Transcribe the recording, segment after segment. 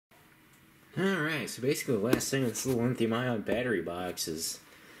Alright, so basically the last thing with this little lithium-ion battery box is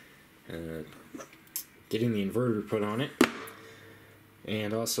getting the inverter put on it,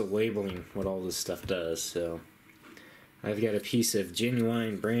 and also labeling what all this stuff does. So I've got a piece of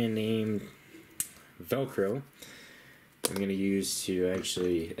genuine brand name Velcro I'm going to use to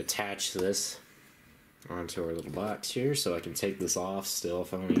actually attach this onto our little box here, so I can take this off still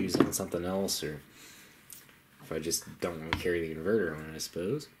if I want to use it on something else, or if I just don't want to carry the inverter on it, I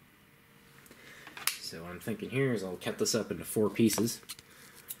suppose. So what I'm thinking here is I'll cut this up into 4 pieces.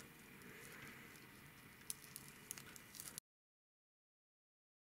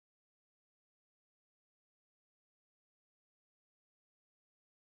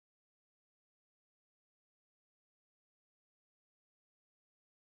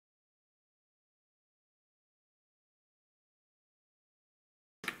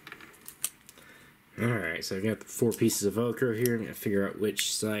 Alright, so I've got the 4 pieces of Velcro here. I'm going to figure out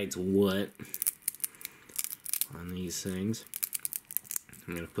which side's what on these things.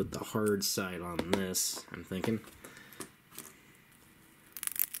 I'm going to put the hard side on this, I'm thinking.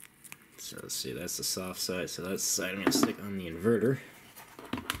 So let's see, that's the soft side, so that's the side I'm going to stick on the inverter.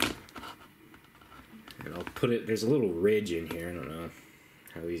 And I'll put it, there's a little ridge in here, I don't know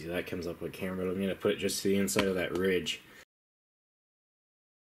how easy that comes up with camera, but I'm going to put it just to the inside of that ridge.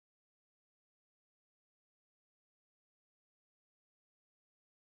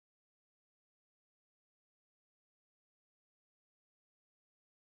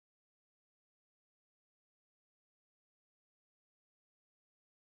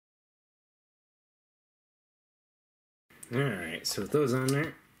 Alright, so with those on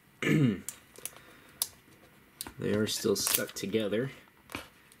there, they are still stuck together.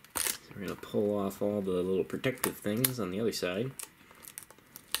 So we're going to pull off all the little protective things on the other side.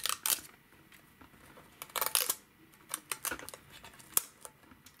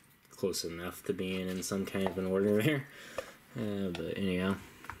 Close enough to being in some kind of an order there. But anyhow,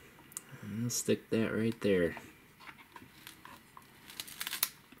 I'll stick that right there.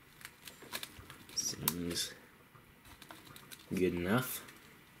 Seems good enough.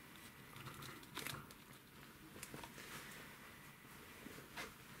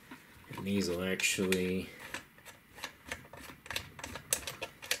 And these will actually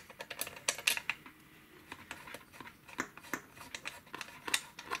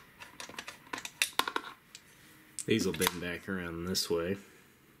bend back around this way.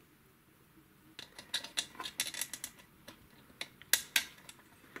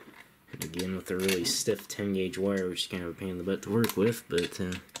 And again, with a really stiff 10 gauge wire, which is kind of a pain in the butt to work with, but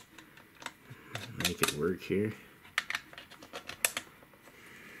make it work here.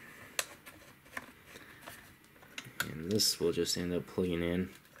 And this will just end up plugging in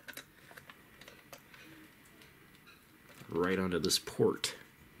right onto this port.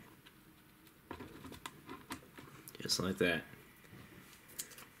 Just like that.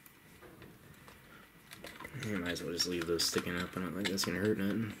 You might as well just leave those sticking up. I don't think that's going to hurt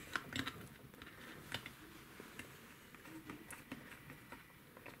nothing.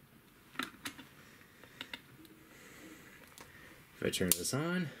 If I turn this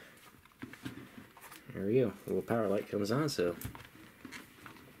on, there we go. The little power light comes on, so it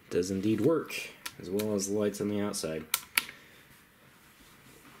does indeed work, as well as the lights on the outside.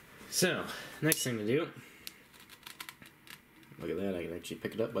 So, next thing to do, look at that, I can actually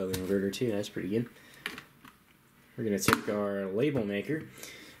pick it up by the inverter too, that's pretty good. We're going to take our label maker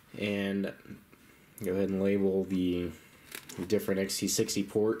and go ahead and label the different XT60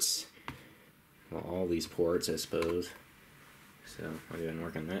 ports. Well, all these ports, I suppose. So, I'll go ahead and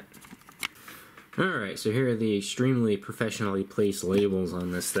work on that. Alright, so here are the extremely professionally placed labels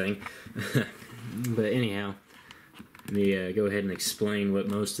on this thing. But anyhow, let me go ahead and explain what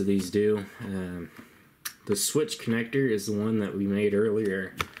most of these do. The switch connector is the one that we made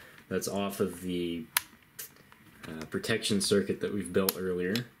earlier that's off of the protection circuit that we've built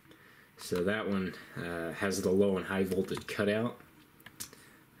earlier. So that one has the low and high voltage cutout.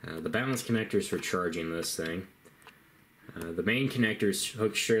 The balance connector is for charging this thing. The main connector is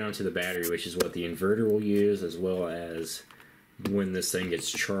hooked straight onto the battery, which is what the inverter will use, as well as when this thing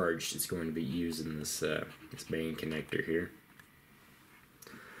gets charged, it's going to be using this main connector here.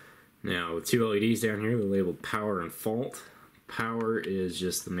 Now, with 2 LEDs down here, they're labeled power and fault. Power is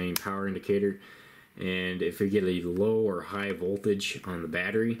just the main power indicator, and if we get a low or high voltage on the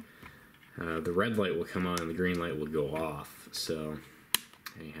battery, the red light will come on and the green light will go off. So,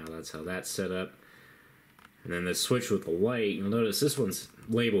 anyhow, that's how that's set up. And then the switch with the light, you'll notice this one's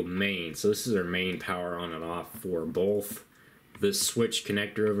labeled main, so this is our main power on and off for both this switch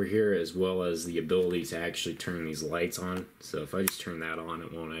connector over here, as well as the ability to actually turn these lights on. So if I just turn that on,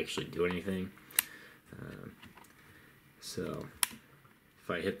 it won't actually do anything. So if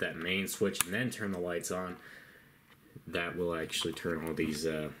I hit that main switch and then turn the lights on, that will actually turn all these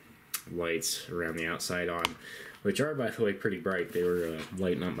lights around the outside on, which are, by the way, pretty bright. They were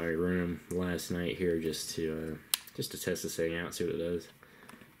lighting up my room last night here just to test this thing out, see what it does.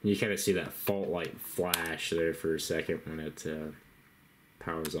 And you kind of see that fault light flash there for a second when it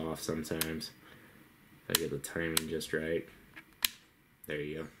powers off sometimes. If I get the timing just right. There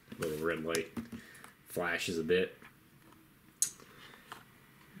you go. Little red light flashes a bit.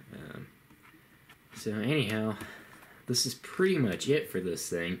 So anyhow, this is pretty much it for this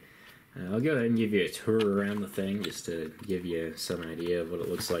thing. I'll go ahead and give you a tour around the thing just to give you some idea of what it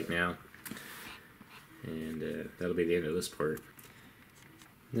looks like now. And that'll be the end of this part.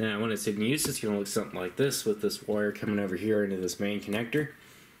 Now, when it's in use, it's going to look something like this, with this wire coming over here into this main connector,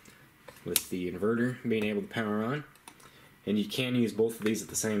 with the inverter being able to power on. And you can use both of these at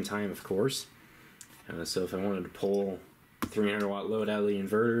the same time, of course. So if I wanted to pull 300 watt load out of the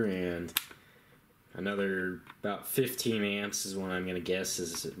inverter, and another about 15 amps is what I'm going to guess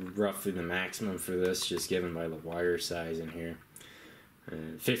is roughly the maximum for this, just given by the wire size in here.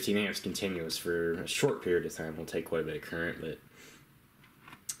 15 amps continuous for a short period of time will take quite a bit of current, but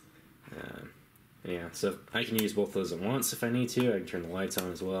yeah, so I can use both those at once if I need to. I can turn the lights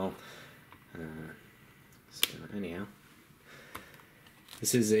on as well. So anyhow,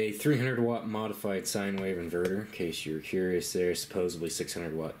 this is a 300 watt modified sine wave inverter, in case you're curious there. Supposedly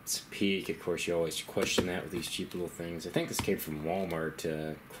 600 watts peak. Of course, you always question that with these cheap little things. I think this came from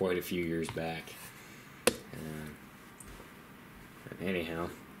Walmart quite a few years back. But anyhow,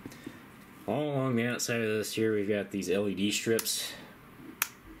 all along the outside of this here, we've got these LED strips,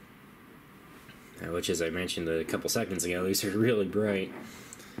 which, as I mentioned a couple seconds ago, these are really bright.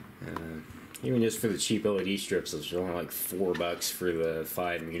 Even just for the cheap LED strips, it's only like $4 for the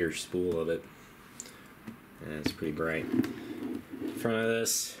 5-meter spool of it. And it's pretty bright. In front of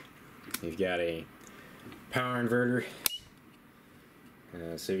this, you've got a power inverter.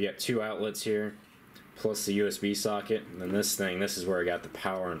 So you've got 2 outlets here, plus the USB socket. And then this thing, this is where I got the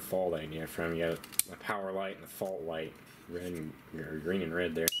power and fault idea from. You got a power light and a fault light, green and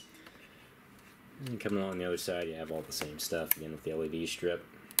red there. And coming along the other side, you have all the same stuff again with the LED strip.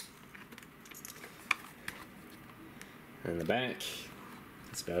 And the back,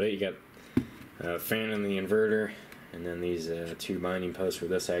 that's about it. You got a fan in the inverter, and then these 2 binding posts where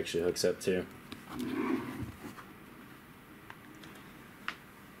this actually hooks up to.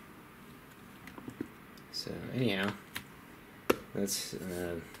 So anyhow, that's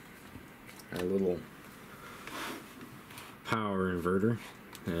our little power inverter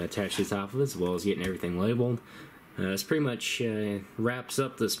attached to the top of it, as well as getting everything labeled. This pretty much wraps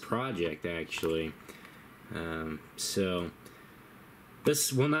up this project, actually. So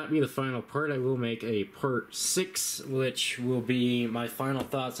this will not be the final part. I will make a part 6, which will be my final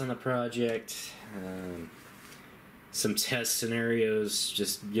thoughts on the project, some test scenarios,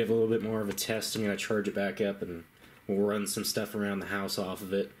 just give a little bit more of a test. I'm going to charge it back up and we'll run some stuff around the house off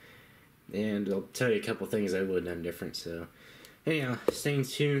of it, and I'll tell you a couple things I would have done different. So anyhow, stay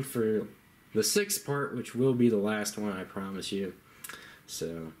tuned for the 6th part, which will be the last one, I promise you.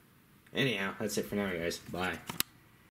 So anyhow, that's it for now, guys. Bye.